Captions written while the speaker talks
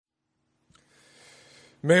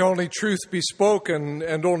May only truth be spoken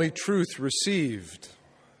and only truth received.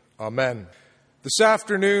 Amen. This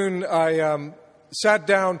afternoon, I sat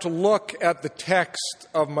down to look at the text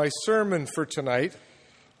of my sermon for tonight,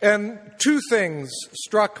 and two things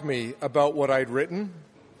struck me about what I'd written.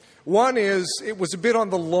 One is, it was a bit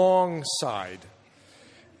on the long side,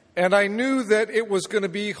 and I knew that it was going to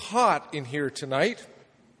be hot in here tonight.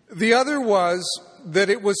 The other was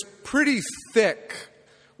that it was pretty thick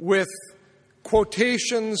with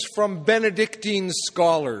quotations from Benedictine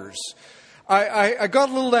scholars. I got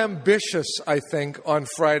a little ambitious, I think, on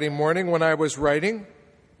Friday morning when I was writing.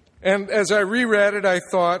 And as I reread it, I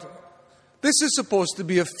thought, this is supposed to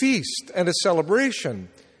be a feast and a celebration,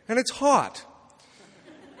 and it's hot.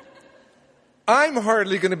 I'm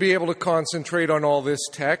hardly going to be able to concentrate on all this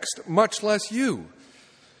text, much less you.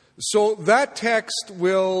 So that text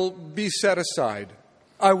will be set aside.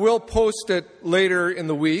 I will post it later in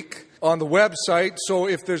the week on the website, so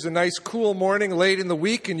if there's a nice cool morning late in the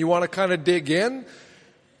week and you want to kind of dig in,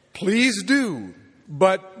 please do.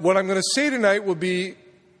 But what I'm going to say tonight will be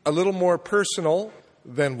a little more personal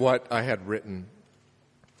than what I had written.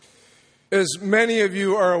 As many of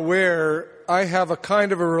you are aware, I have a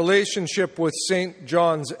kind of a relationship with St.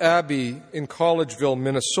 John's Abbey in Collegeville,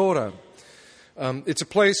 Minnesota. It's a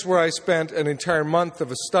place where I spent an entire month of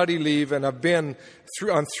a study leave, and I've been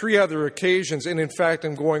on 3 other occasions, and in fact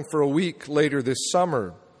I'm going for a week later this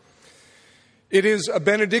summer. It is a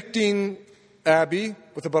Benedictine abbey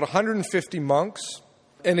with about 150 monks,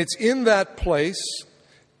 and it's in that place,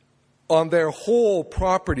 on their whole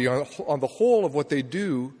property, on the whole of what they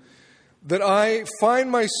do, that I find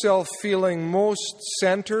myself feeling most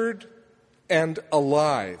centered and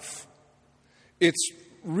alive. It's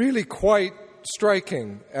really quite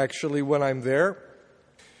striking, actually, when I'm there.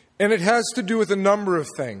 And it has to do with a number of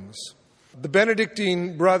things. The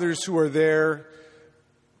Benedictine brothers who are there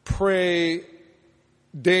pray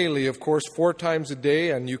daily, of course, 4 times a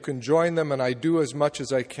day, and you can join them, and I do as much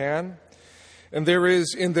as I can. And there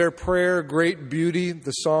is in their prayer great beauty.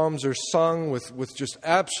 The Psalms are sung with just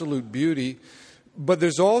absolute beauty. But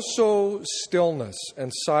there's also stillness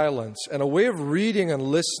and silence and a way of reading and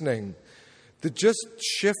listening that just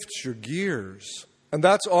shifts your gears. And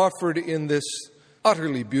that's offered in this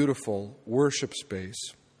utterly beautiful worship space.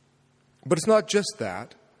 But it's not just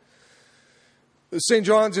that. St.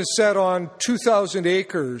 John's is set on 2,000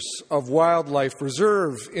 acres of wildlife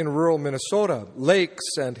reserve in rural Minnesota, lakes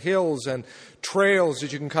and hills and trails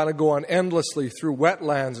that you can kind of go on endlessly through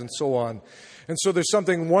wetlands and so on. And so there's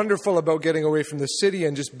something wonderful about getting away from the city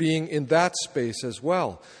and just being in that space as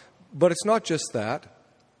well. But it's not just that.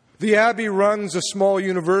 The Abbey runs a small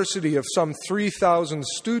university of some 3,000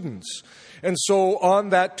 students. And so on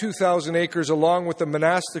that 2,000 acres, along with the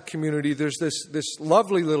monastic community, there's this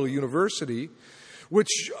lovely little university,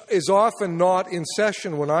 which is often not in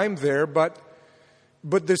session when I'm there, but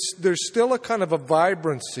there's still a kind of a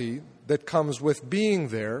vibrancy that comes with being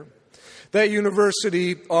there. That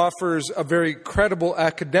university offers a very credible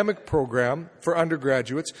academic program for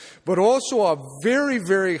undergraduates, but also a very,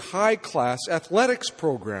 very high-class athletics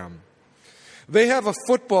program. They have a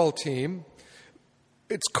football team.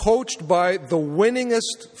 It's coached by the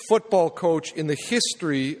winningest football coach in the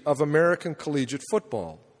history of American collegiate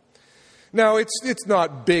football. Now, it's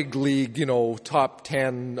not big league, top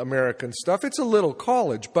 10 American stuff. It's a little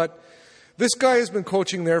college, but this guy has been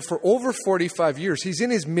coaching there for over 45 years. He's in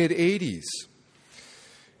his mid-80s.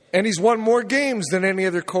 And he's won more games than any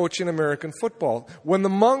other coach in American football. When the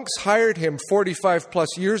monks hired him 45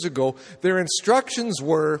 plus years ago, their instructions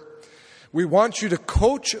were, we want you to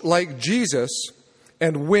coach like Jesus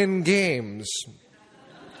and win games.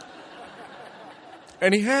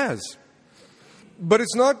 And he has. But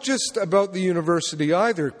it's not just about the university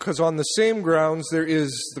either, because on the same grounds there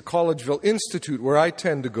is the Collegeville Institute, where I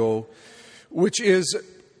tend to go, which is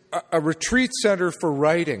a retreat center for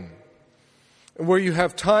writing, where you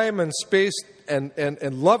have time and space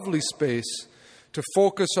and lovely space to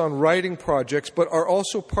focus on writing projects, but are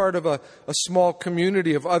also part of a small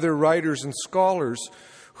community of other writers and scholars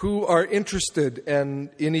who are interested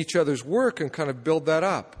in each other's work and kind of build that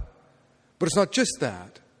up. But it's not just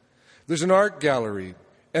that. There's an art gallery,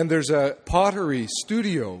 and there's a pottery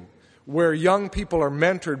studio where young people are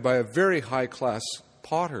mentored by a very high-class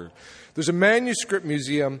potter. There's a manuscript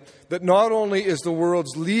museum that not only is the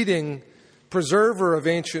world's leading preserver of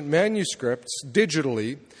ancient manuscripts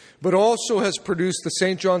digitally, but also has produced the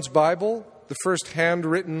St. John's Bible, the first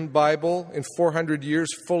handwritten Bible in 400 years,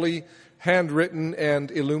 fully handwritten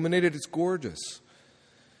and illuminated. It's gorgeous.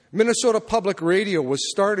 Minnesota Public Radio was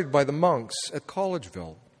started by the monks at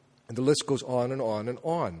Collegeville. And the list goes on and on and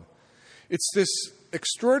on. It's this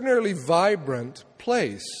extraordinarily vibrant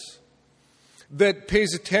place that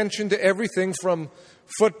pays attention to everything from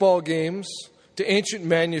football games to ancient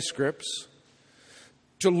manuscripts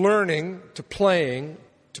to learning to playing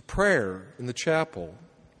to prayer in the chapel.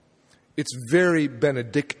 It's very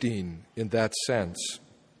Benedictine in that sense.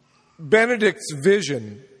 Benedict's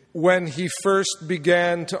vision, when he first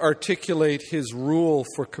began to articulate his rule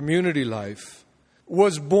for community life,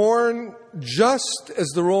 was born just as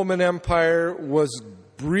the Roman Empire was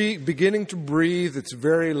beginning to breathe its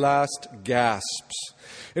very last gasps.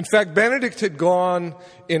 In fact, Benedict had gone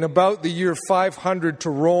in about the year 500 to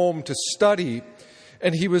Rome to study,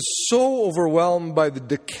 and he was so overwhelmed by the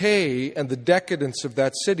decay and the decadence of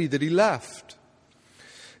that city that he left.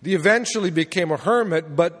 He eventually became a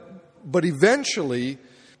hermit, but eventually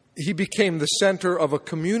he became the center of a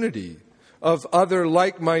community of other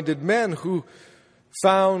like-minded men who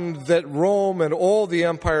found that Rome and all the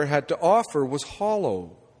empire had to offer was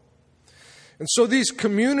hollow. And so these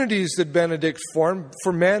communities that Benedict formed,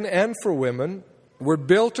 for men and for women, were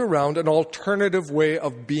built around an alternative way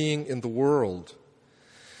of being in the world.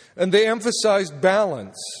 And they emphasized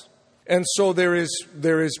balance. And so there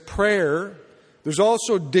is prayer. There's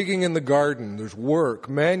also digging in the garden. There's work,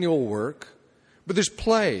 manual work. But there's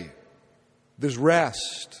play. There's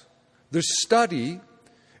rest. There's study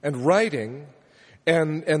and writing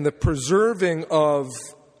and the preserving of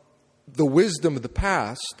the wisdom of the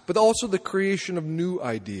past, but also the creation of new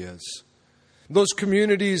ideas. Those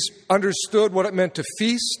communities understood what it meant to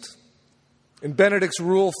feast. In Benedict's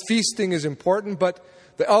rule, feasting is important, but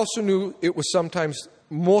they also knew it was sometimes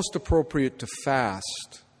most appropriate to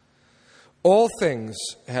fast. All things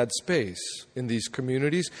had space in these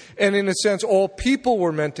communities, and in a sense, all people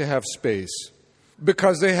were meant to have space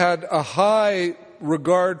because they had a high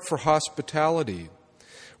regard for hospitality.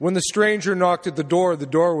 When the stranger knocked at the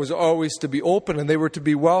door was always to be open, and they were to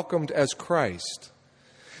be welcomed as Christ.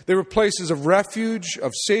 They were places of refuge,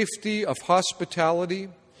 of safety, of hospitality,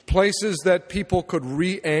 places that people could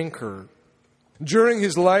re-anchor. During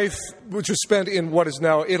his life, which was spent in what is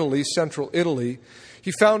now Italy, central Italy,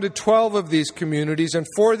 he founded 12 of these communities, and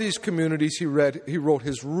for these communities he wrote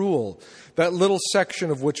his rule, that little section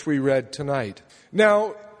of which we read tonight.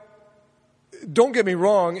 Now, don't get me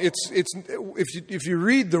wrong, if you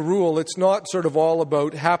read the rule, it's not sort of all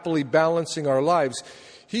about happily balancing our lives.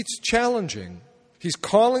 He's challenging. He's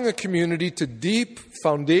calling a community to deep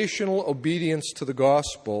foundational obedience to the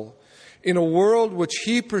gospel in a world which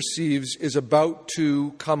he perceives is about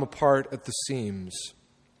to come apart at the seams.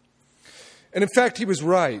 And in fact, he was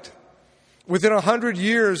right. Within 100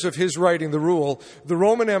 years of his writing the rule, the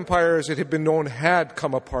Roman Empire, as it had been known, had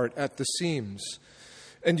come apart at the seams.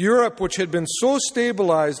 And Europe, which had been so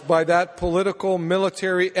stabilized by that political,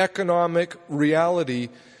 military, economic reality,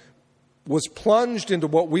 was plunged into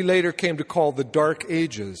what we later came to call the Dark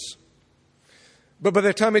Ages. But by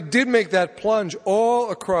the time it did make that plunge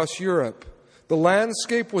all across Europe, the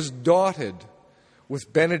landscape was dotted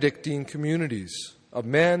with Benedictine communities of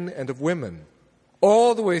men and of women,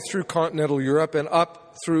 all the way through continental Europe and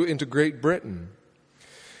up through into Great Britain.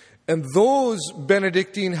 And those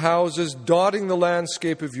Benedictine houses dotting the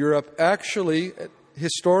landscape of Europe actually,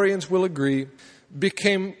 historians will agree,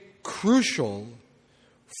 became crucial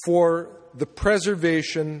for the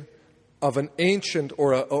preservation of an ancient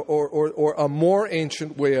or a more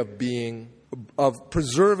ancient way of being, of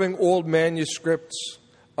preserving old manuscripts,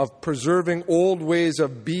 of preserving old ways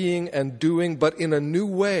of being and doing, but in a new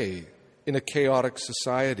way in a chaotic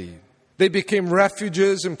society. They became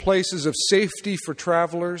refuges and places of safety for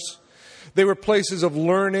travelers. They were places of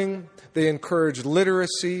learning. They encouraged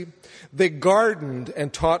literacy. They gardened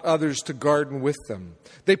and taught others to garden with them.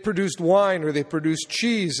 They produced wine or they produced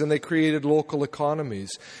cheese, and they created local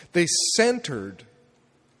economies. They centered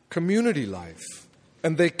community life,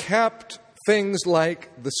 and they kept things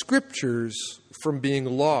like the scriptures from being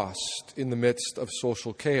lost in the midst of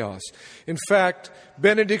social chaos. In fact,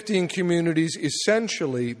 Benedictine communities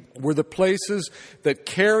essentially were the places that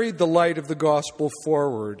carried the light of the gospel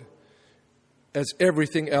forward as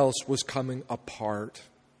everything else was coming apart.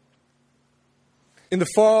 In the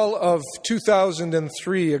fall of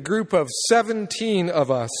 2003, a group of 17 of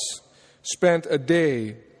us spent a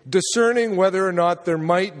day discerning whether or not there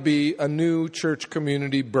might be a new church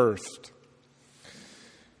community birthed.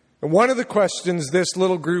 And one of the questions this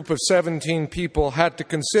little group of 17 people had to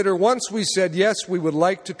consider, once we said, yes, we would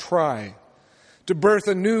like to try to birth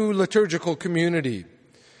a new liturgical community,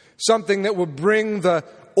 something that would bring the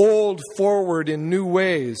old forward in new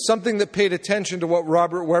ways, something that paid attention to what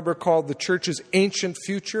Robert Weber called the church's ancient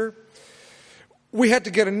future, we had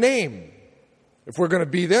to get a name. if we're going to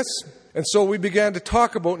be this. And so we began to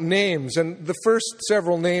talk about names, and the first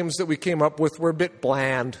several names that we came up with were a bit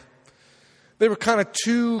bland. They were kind of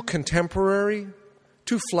too contemporary,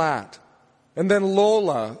 too flat. And then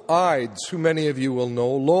Lola Ides, who many of you will know,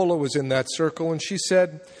 Lola was in that circle, and she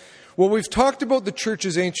said, well, we've talked about the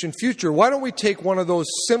church's ancient future. Why don't we take one of those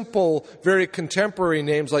simple, very contemporary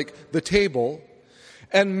names like the table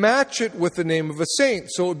and match it with the name of a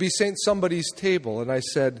saint? So it would be Saint somebody's table. And I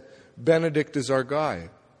said, Benedict is our guy.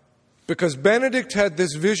 Because Benedict had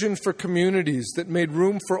this vision for communities that made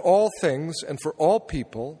room for all things and for all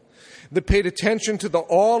people, that paid attention to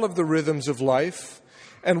all of the rhythms of life,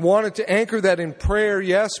 and wanted to anchor that in prayer,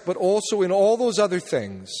 yes, but also in all those other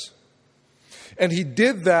things. And he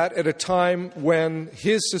did that at a time when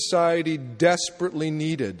his society desperately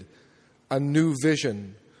needed a new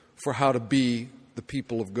vision for how to be the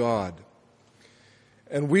people of God.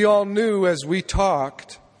 And we all knew as we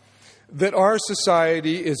talked that our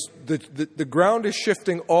society is, the ground is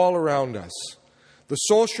shifting all around us. The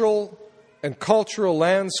social and cultural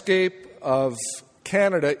landscape of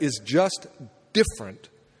Canada is just different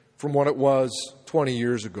from what it was 20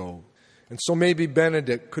 years ago. And so maybe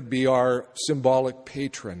Benedict could be our symbolic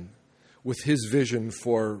patron with his vision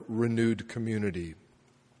for renewed community.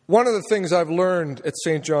 One of the things I've learned at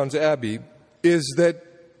St. John's Abbey is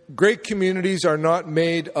that great communities are not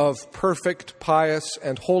made of perfect, pious,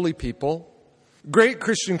 and holy people. Great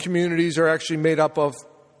Christian communities are actually made up of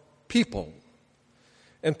people.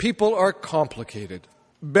 And people are complicated.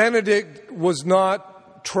 Benedict was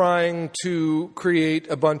not trying to create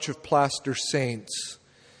a bunch of plaster saints.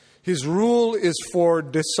 His rule is for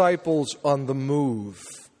disciples on the move,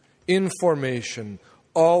 in formation,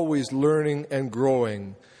 always learning and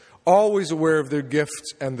growing, always aware of their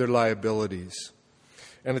gifts and their liabilities.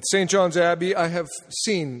 And at St. John's Abbey, I have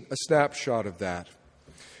seen a snapshot of that.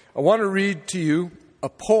 I want to read to you a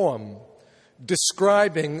poem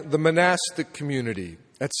describing the monastic community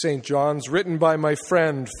at St. John's, written by my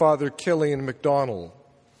friend, Father Killian MacDonald.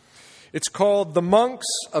 It's called The Monks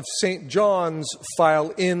of St. John's File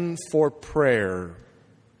In for Prayer.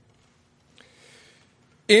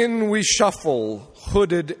 In we shuffle,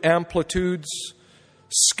 hooded amplitudes,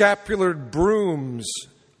 scapular brooms,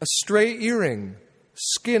 a stray earring,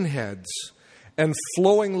 skinheads, and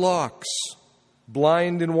flowing locks,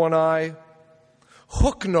 blind in one eye,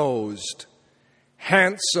 hook-nosed,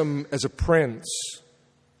 handsome as a prince,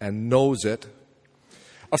 and knows it,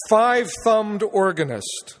 a five-thumbed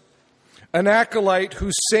organist, an acolyte who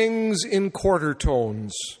sings in quarter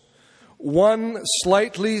tones, one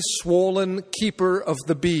slightly swollen keeper of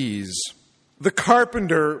the bees, the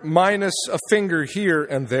carpenter minus a finger here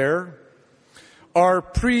and there, our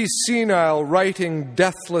pre-senile writing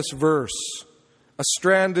deathless verse, a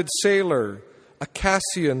stranded sailor, a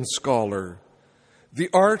Cassian scholar, the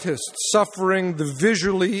artist suffering the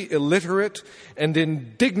visually illiterate and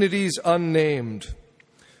indignities unnamed,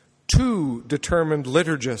 two determined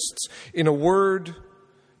liturgists, in a word,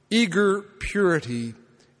 eager purity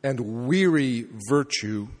and weary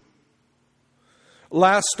virtue.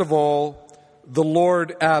 Last of all, the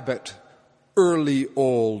Lord Abbot, early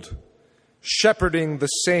old. Shepherding the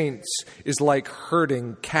saints is like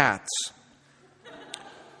herding cats.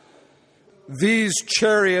 These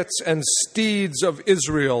chariots and steeds of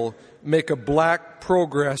Israel make a black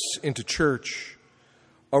progress into church.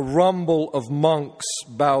 A rumble of monks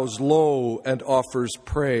bows low and offers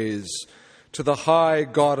praise to the high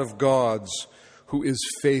God of gods, who is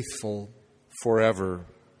faithful forever.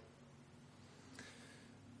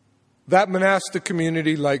 That monastic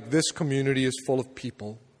community, like this community, is full of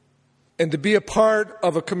people. And to be a part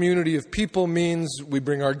of a community of people means we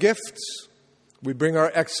bring our gifts, we bring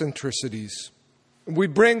our eccentricities, we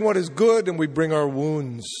bring what is good, and we bring our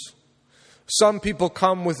wounds. Some people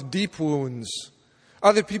come with deep wounds.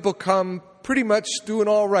 Other people come pretty much doing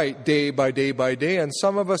all right day by day by day, and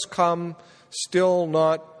some of us come still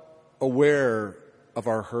not aware of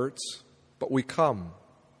our hurts, but we come.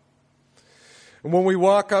 And when we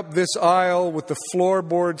walk up this aisle with the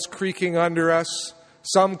floorboards creaking under us,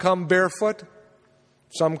 some come barefoot,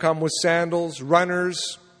 some come with sandals,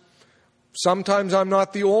 runners. Sometimes I'm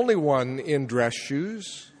not the only one in dress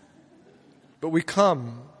shoes, but we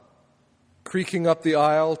come creaking up the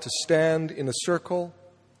aisle to stand in a circle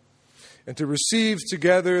and to receive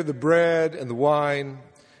together the bread and the wine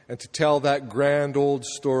and to tell that grand old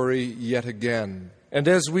story yet again. And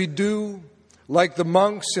as we do, like the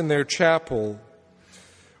monks in their chapel,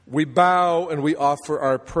 we bow and we offer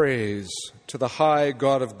our praise to the high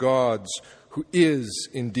God of gods, who is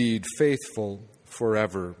indeed faithful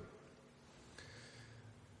forever.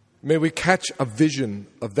 May we catch a vision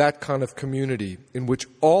of that kind of community in which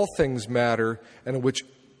all things matter and in which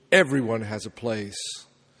everyone has a place.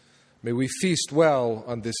 May we feast well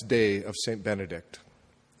on this day of St. Benedict.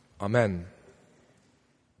 Amen.